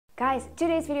Guys,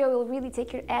 today's video will really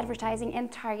take your advertising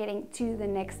and targeting to the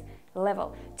next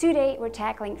level. Today we're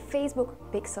tackling Facebook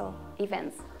Pixel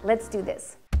events. Let's do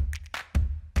this.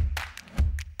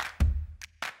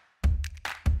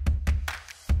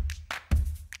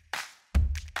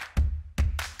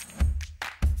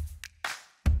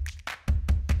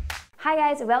 Hi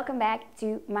guys, welcome back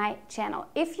to my channel.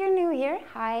 If you're new here,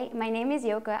 hi, my name is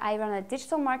Joke. I run a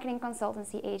digital marketing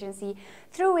consultancy agency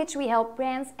through which we help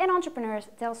brands and entrepreneurs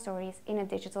tell stories in a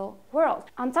digital world.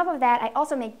 On top of that, I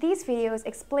also make these videos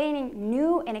explaining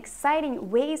new and exciting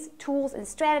ways, tools, and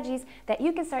strategies that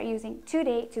you can start using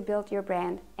today to build your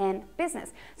brand and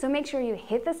business. So make sure you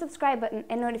hit the subscribe button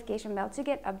and notification bell to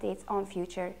get updates on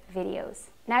future videos.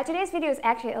 Now today's video is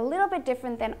actually a little bit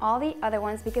different than all the other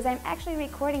ones because I'm actually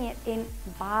recording it in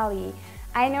Bali.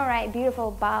 I know, right?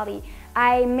 Beautiful Bali.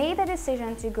 I made the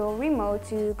decision to go remote,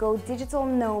 to go digital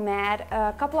nomad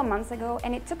a couple of months ago,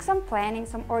 and it took some planning,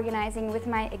 some organizing with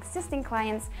my existing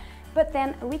clients. But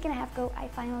then a week and a half ago, I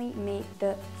finally made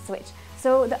the switch.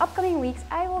 So the upcoming weeks,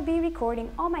 I will be recording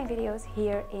all my videos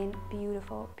here in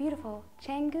beautiful, beautiful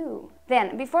Canggu.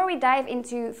 Then, before we dive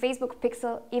into Facebook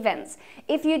Pixel events,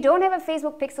 if you don't have a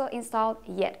Facebook Pixel installed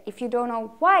yet, if you don't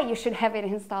know why you should have it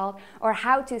installed or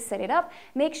how to set it up,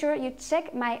 make sure you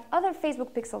check my other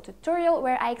Facebook Pixel tutorial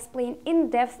where I explain in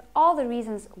depth all the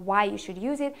reasons why you should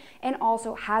use it and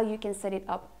also how you can set it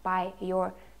up by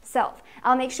yourself.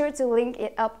 I'll make sure to link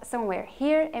it up somewhere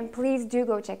here, and please do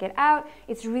go check it out.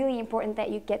 It's really important that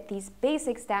you get these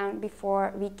basics down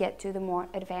before we get to the more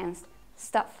advanced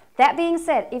stuff. That being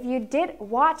said, if you did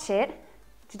watch it,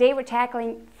 today we're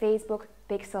tackling Facebook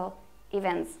Pixel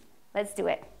events. Let's do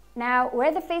it. Now,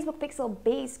 where the Facebook Pixel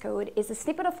base code is a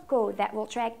snippet of code that will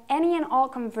track any and all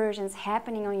conversions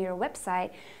happening on your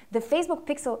website, the Facebook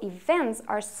Pixel events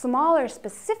are smaller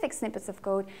specific snippets of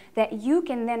code that you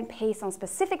can then paste on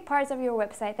specific parts of your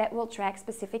website that will track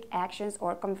specific actions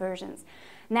or conversions.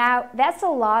 Now, that's a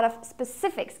lot of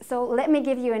specifics, so let me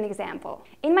give you an example.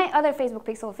 In my other Facebook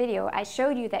Pixel video, I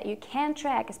showed you that you can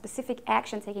track a specific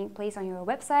action taking place on your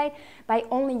website by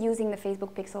only using the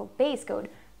Facebook Pixel base code.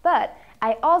 But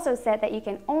I also said that you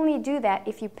can only do that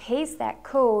if you paste that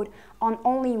code on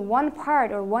only one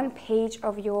part or one page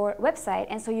of your website,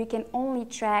 and so you can only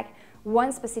track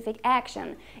one specific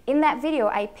action. In that video,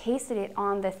 I pasted it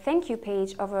on the thank you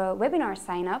page of a webinar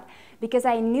sign up because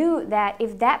I knew that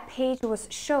if that page was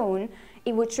shown,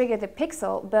 it would trigger the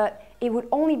pixel, but it would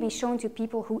only be shown to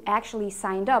people who actually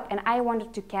signed up, and I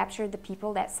wanted to capture the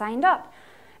people that signed up.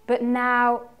 But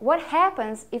now, what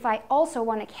happens if I also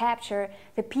want to capture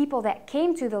the people that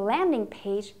came to the landing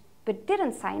page but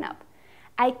didn't sign up?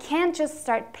 I can't just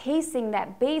start pasting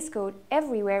that base code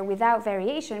everywhere without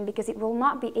variation because it will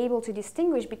not be able to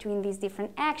distinguish between these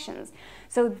different actions.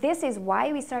 So this is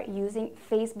why we start using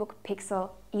Facebook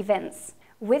Pixel events.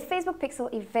 With Facebook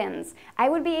Pixel events, I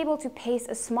would be able to paste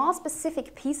a small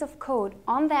specific piece of code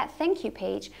on that thank you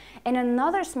page and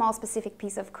another small specific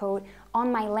piece of code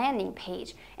on my landing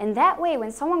page. And that way,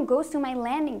 when someone goes to my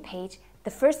landing page, the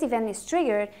first event is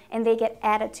triggered and they get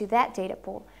added to that data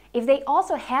pool. If they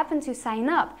also happen to sign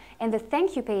up and the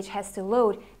thank you page has to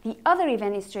load, the other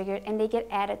event is triggered and they get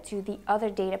added to the other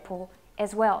data pool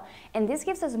as well. And this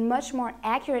gives us much more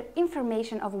accurate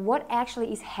information of what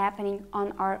actually is happening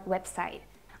on our website.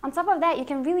 On top of that, you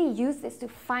can really use this to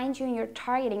fine-tune your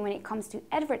targeting when it comes to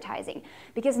advertising,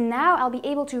 because now I'll be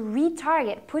able to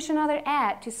retarget, push another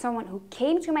ad to someone who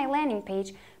came to my landing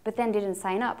page but then didn't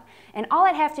sign up. And all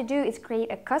I'd have to do is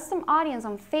create a custom audience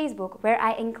on Facebook where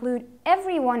I include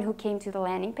everyone who came to the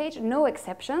landing page, no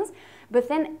exceptions, but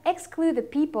then exclude the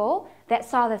people that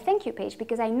saw the thank you page,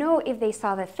 because I know if they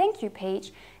saw the thank you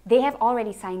page, they have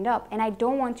already signed up, and I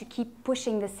don't want to keep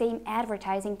pushing the same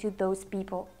advertising to those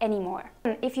people anymore.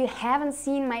 If you haven't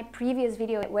seen my previous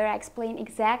video where I explain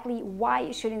exactly why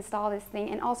you should install this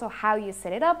thing and also how you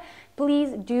set it up,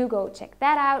 please do go check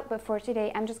that out. But for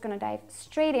today, I'm just gonna dive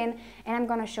straight in and I'm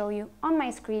gonna show you on my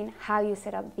screen how you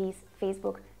set up these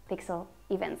Facebook Pixel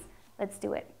events. Let's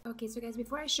do it. Okay, so guys,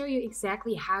 before I show you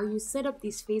exactly how you set up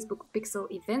these Facebook Pixel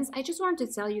events, I just wanted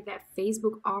to tell you that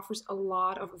Facebook offers a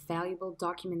lot of valuable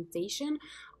documentation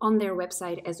on their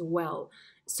website as well.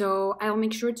 So I'll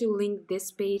make sure to link this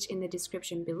page in the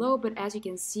description below, but as you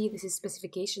can see, this is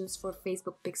specifications for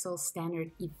Facebook Pixel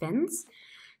standard events.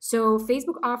 So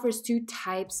Facebook offers two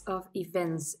types of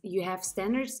events. You have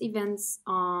standards events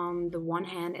on the one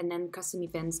hand and then custom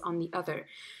events on the other.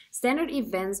 Standard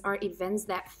events are events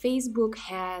that Facebook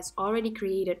has already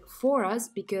created for us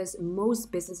because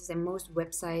most businesses and most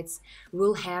websites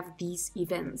will have these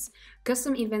events.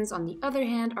 Custom events, on the other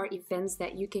hand, are events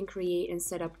that you can create and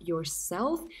set up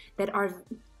yourself that are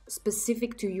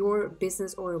specific to your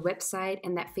business or website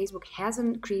and that Facebook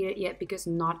hasn't created yet, because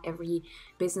not every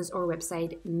business or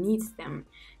website needs them.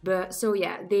 But so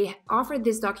yeah, they offer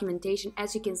this documentation.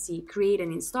 As you can see, create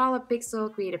and install a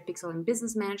pixel, create a pixel in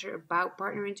Business Manager, about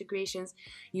partner integrations,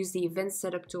 use the event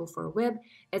setup tool for web,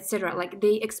 etc. Like,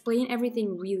 they explain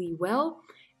everything really well.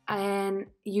 And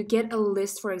you get a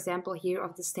list, for example, here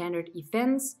of the standard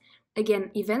events.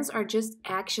 Again, events are just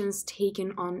actions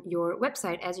taken on your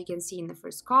website. As you can see in the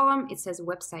first column, it says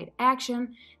website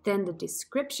action, then the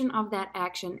description of that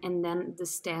action, and then the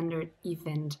standard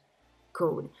event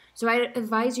code. So I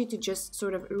advise you to just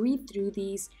sort of read through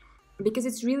these, because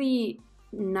it's really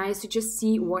nice to just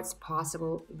see what's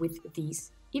possible with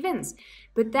these events.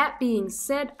 But that being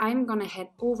said, I'm gonna head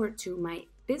over to my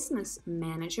Business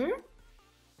Manager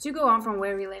to go on from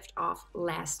where we left off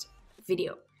last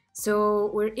video. So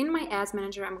we're in my Ads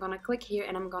Manager. I'm gonna click here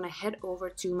and I'm gonna head over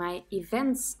to my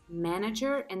Events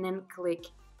Manager and then click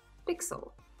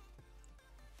Pixel.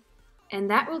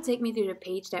 And that will take me to the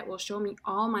page that will show me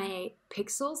all my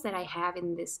pixels that I have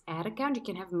in this ad account. You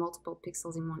can have multiple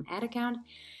pixels in one ad account.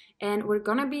 And we're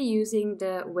gonna be using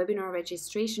the webinar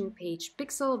registration page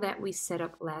pixel that we set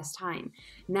up last time.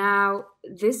 Now,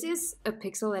 this is a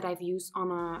pixel that I've used on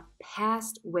a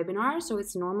past webinar, so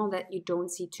it's normal that you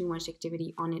don't see too much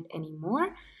activity on it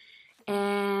anymore.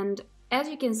 And as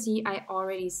you can see, I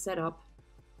already set up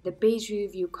the page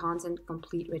view content,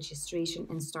 complete registration,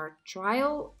 and start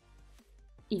trial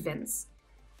events.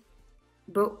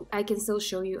 But I can still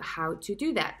show you how to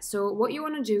do that. So what you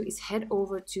want to do is head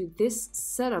over to this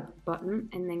setup button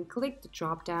and then click the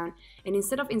drop down. And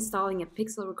instead of installing a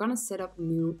pixel, we're going to set up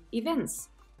new events.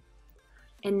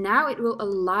 And now it will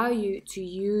allow you to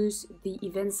use the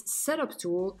events setup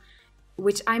tool,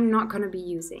 which I'm not going to be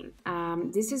using.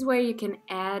 This is where you can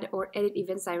add or edit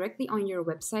events directly on your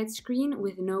website screen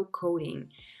with no coding,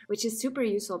 which is super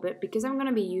useful. But because I'm going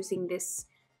to be using this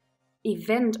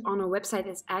event on a website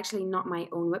that's actually not my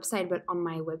own website but on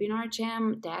my Webinar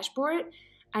Jam dashboard,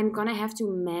 I'm gonna have to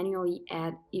manually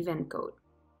add event code.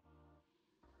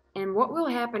 And what will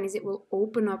happen is it will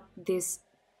open up this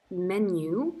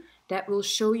menu that will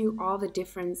show you all the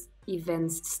different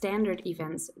events, standard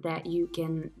events that you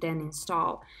can then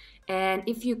install. And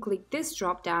if you click this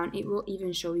drop down, it will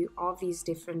even show you all these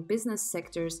different business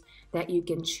sectors that you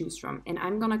can choose from. And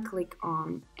I'm gonna click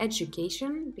on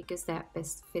education because that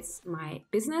best fits my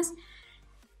business.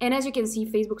 And as you can see,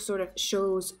 Facebook sort of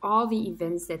shows all the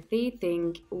events that they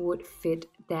think would fit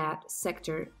that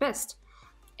sector best.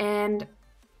 And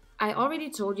I already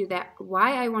told you that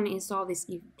why I want to install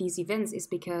these events is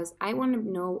because I want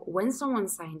to know when someone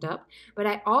signed up, but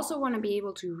I also want to be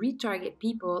able to retarget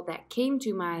people that came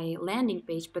to my landing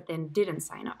page but then didn't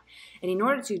sign up. And in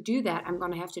order to do that, I'm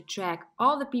going to have to track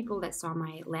all the people that saw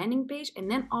my landing page and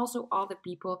then also all the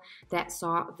people that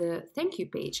saw the thank you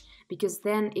page. Because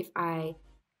then if I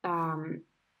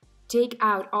take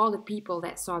out all the people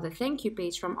that saw the thank you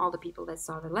page from all the people that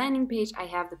saw the landing page, I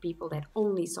have the people that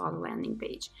only saw the landing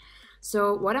page.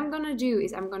 So what I'm going to do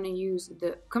is I'm going to use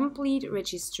the complete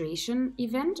registration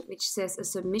event, which says a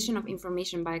submission of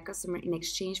information by a customer in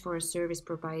exchange for a service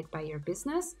provided by your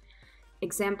business.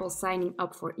 Example, signing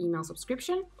up for email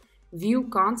subscription. View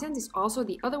content is also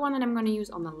the other one that I'm going to use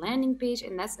on the landing page,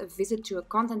 and that's a visit to a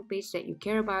content page that you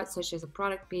care about, such as a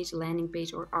product page, landing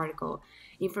page, or article.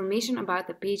 Information about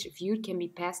the page viewed can be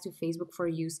passed to Facebook for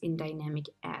use in dynamic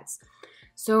ads.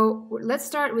 So let's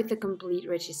start with the complete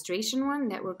registration one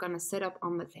that we're going to set up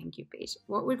on the thank you page.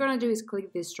 What we're going to do is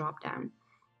click this drop down.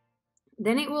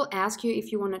 Then it will ask you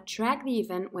if you want to track the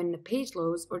event when the page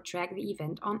loads or track the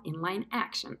event on inline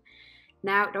action.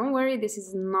 Now, don't worry, this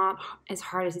is not as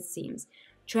hard as it seems.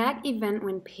 Track event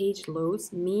when page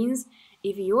loads means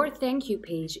if your thank you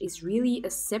page is really a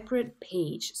separate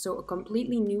page, so a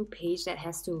completely new page that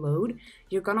has to load,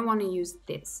 you're gonna want to use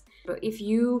this. But if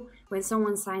you, when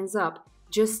someone signs up,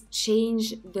 just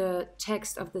change the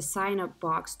text of the sign up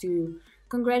box to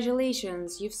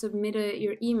congratulations, you've submitted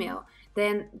your email,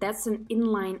 then that's an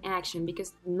inline action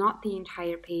because not the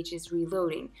entire page is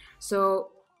reloading. So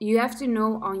you have to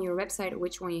know on your website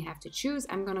which one you have to choose.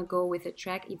 I'm gonna go with a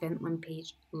track event when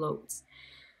page loads.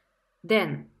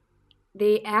 Then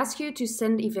they ask you to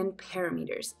send event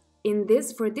parameters.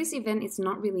 For this event, it's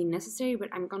not really necessary, but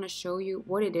I'm gonna show you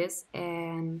what it is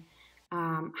and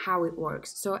how it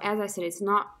works. So as I said, it's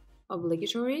not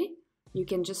obligatory. You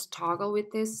can just toggle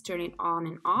with this, turn it on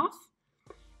and off.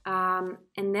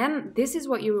 And then this is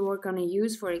what you were gonna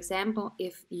use, for example,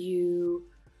 if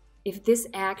this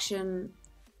action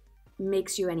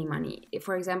makes you any money. If,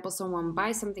 for example, someone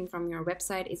buys something from your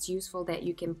website, it's useful that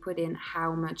you can put in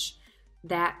how much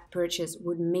that purchase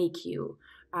would make you.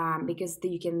 Because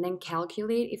you can then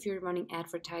calculate, if you're running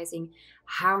advertising,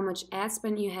 how much ad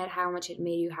spend you had, how much it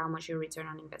made you, how much your return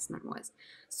on investment was.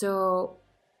 So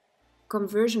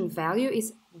conversion value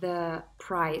is the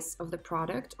price of the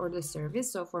product or the service.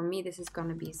 So for me, this is going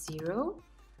to be 0.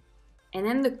 And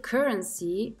then the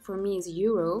currency for me is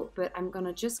euro, but I'm going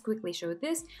to just quickly show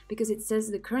this because it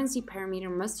says the currency parameter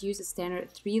must use a standard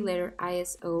 3-letter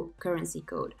ISO currency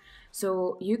code.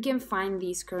 So you can find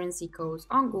these currency codes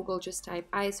on Google. Just type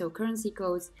ISO currency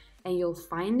codes and you'll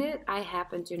find it. I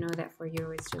happen to know that for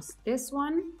euro it's just this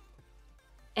one.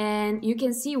 And you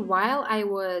can see while I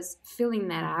was filling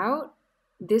that out,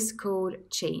 this code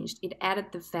changed. It added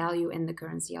the value and the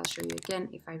currency. I'll show you again.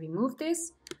 If I remove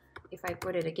this, if I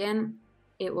put it again,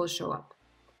 it will show up.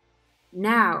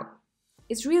 Now,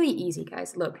 it's really easy,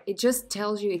 guys. Look, it just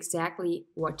tells you exactly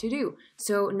what to do.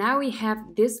 So now we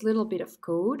have this little bit of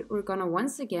code. We're gonna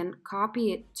once again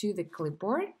copy it to the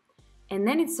clipboard. And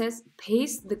then it says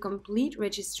paste the complete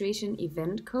registration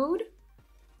event code.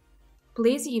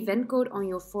 Place the event code on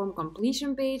your form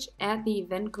completion page. Add the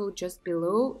event code just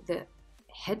below the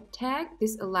head tag.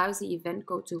 This allows the event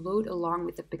code to load along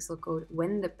with the pixel code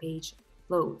when the page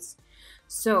loads.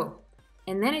 So,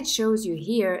 and then it shows you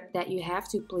here that you have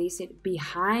to place it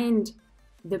behind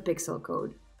the pixel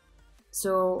code.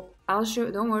 So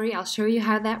don't worry, I'll show you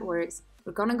how that works.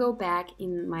 We're gonna go back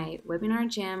in my Webinar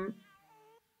Jam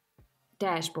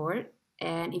dashboard.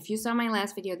 And if you saw my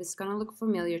last video, this is gonna look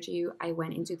familiar to you. I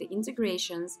went into the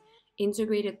integrations,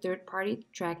 integrated third-party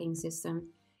tracking system.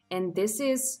 And this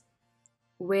is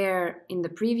where in the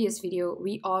previous video,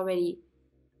 we already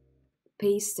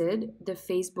pasted the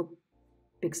Facebook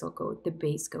pixel code, the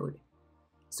base code.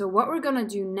 So what we're gonna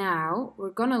do now, we're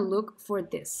gonna look for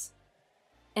this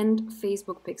end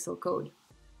Facebook pixel code.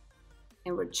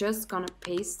 And we're just gonna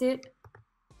paste it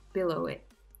below it.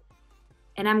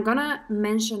 And I'm gonna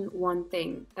mention one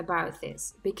thing about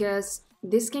this because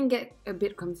this can get a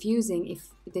bit confusing if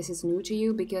this is new to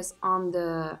you, because on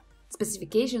the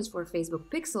specifications for Facebook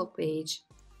pixel page,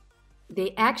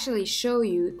 they actually show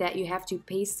you that you have to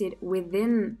paste it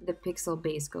within the pixel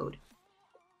base code.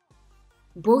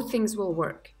 Both things will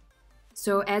work.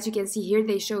 So as you can see here,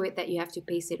 they show it that you have to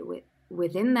paste it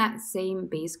within that same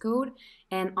base code.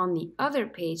 And on the other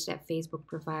page that Facebook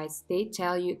provides, they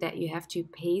tell you that you have to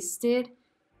paste it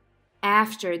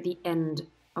after the end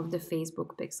of the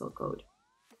Facebook pixel code.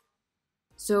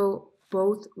 So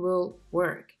both will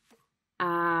work.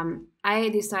 I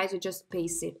decided to just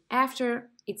paste it after.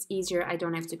 It's easier. I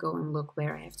don't have to go and look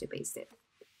where I have to paste it.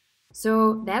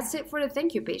 So that's it for the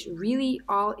thank you page. Really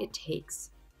all it takes.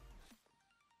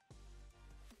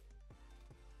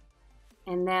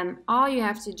 And then all you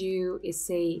have to do is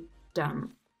say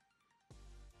done.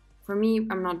 For me,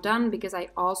 I'm not done because I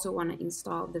also want to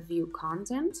install the view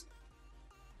content.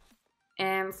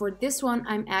 And for this one,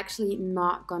 I'm actually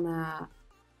not gonna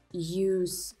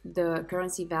use the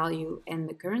currency value and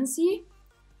the currency,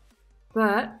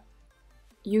 but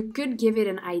you could give it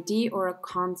an ID or a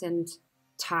content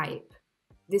type.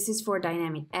 This is for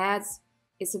dynamic ads.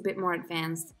 It's a bit more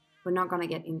advanced. We're not going to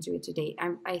get into it today.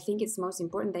 I think it's most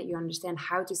important that you understand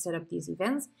how to set up these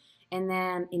events. And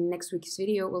then in next week's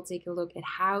video, we'll take a look at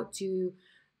how to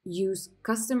use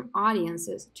custom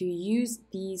audiences to use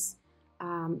these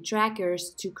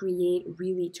trackers to create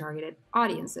really targeted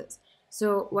audiences.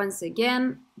 So once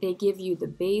again, they give you the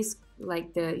base,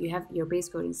 you have your base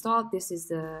code installed. This is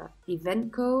the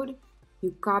event code.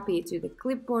 You copy it to the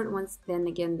clipboard. Once then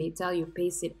again, they tell you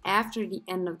paste it after the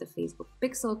end of the Facebook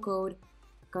pixel code.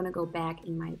 I'm gonna go back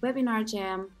in my Webinar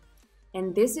Jam.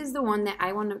 And this is the one that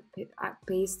I want to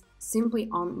paste simply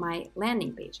on my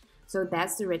landing page. So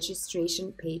that's the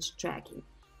registration page tracking.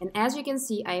 And as you can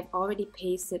see, I have already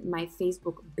pasted my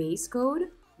Facebook base code,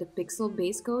 the pixel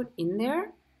base code in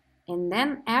there. And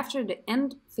then after the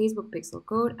end Facebook pixel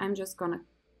code, I'm just gonna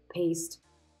paste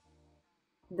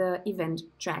the event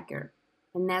tracker.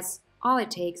 And that's all it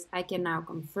takes. I can now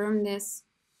confirm this.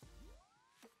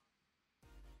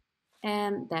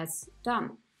 And that's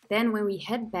done. Then when we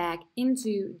head back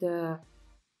into the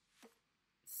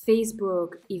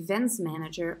Facebook Events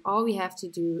Manager, all we have to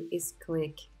do is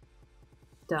click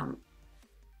done.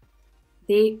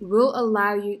 They will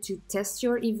allow you to test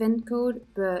your event code,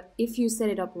 but if you set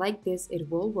it up like this, it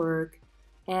will work.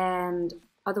 And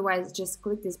otherwise, just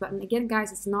click this button. Again,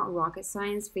 guys, it's not rocket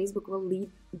science. Facebook will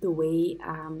lead the way.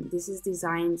 This is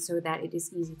designed so that it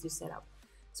is easy to set up.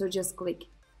 So just click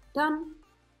done,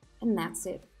 and that's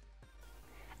it.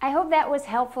 I hope that was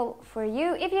helpful for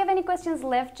you. If you have any questions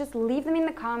left, just leave them in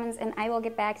the comments and I will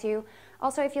get back to you.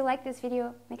 Also, if you like this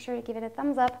video, make sure to give it a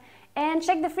thumbs up and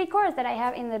check the free course that I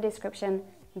have in the description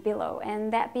below.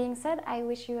 And that being said, I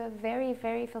wish you a very,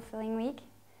 very fulfilling week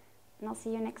and I'll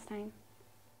see you next time.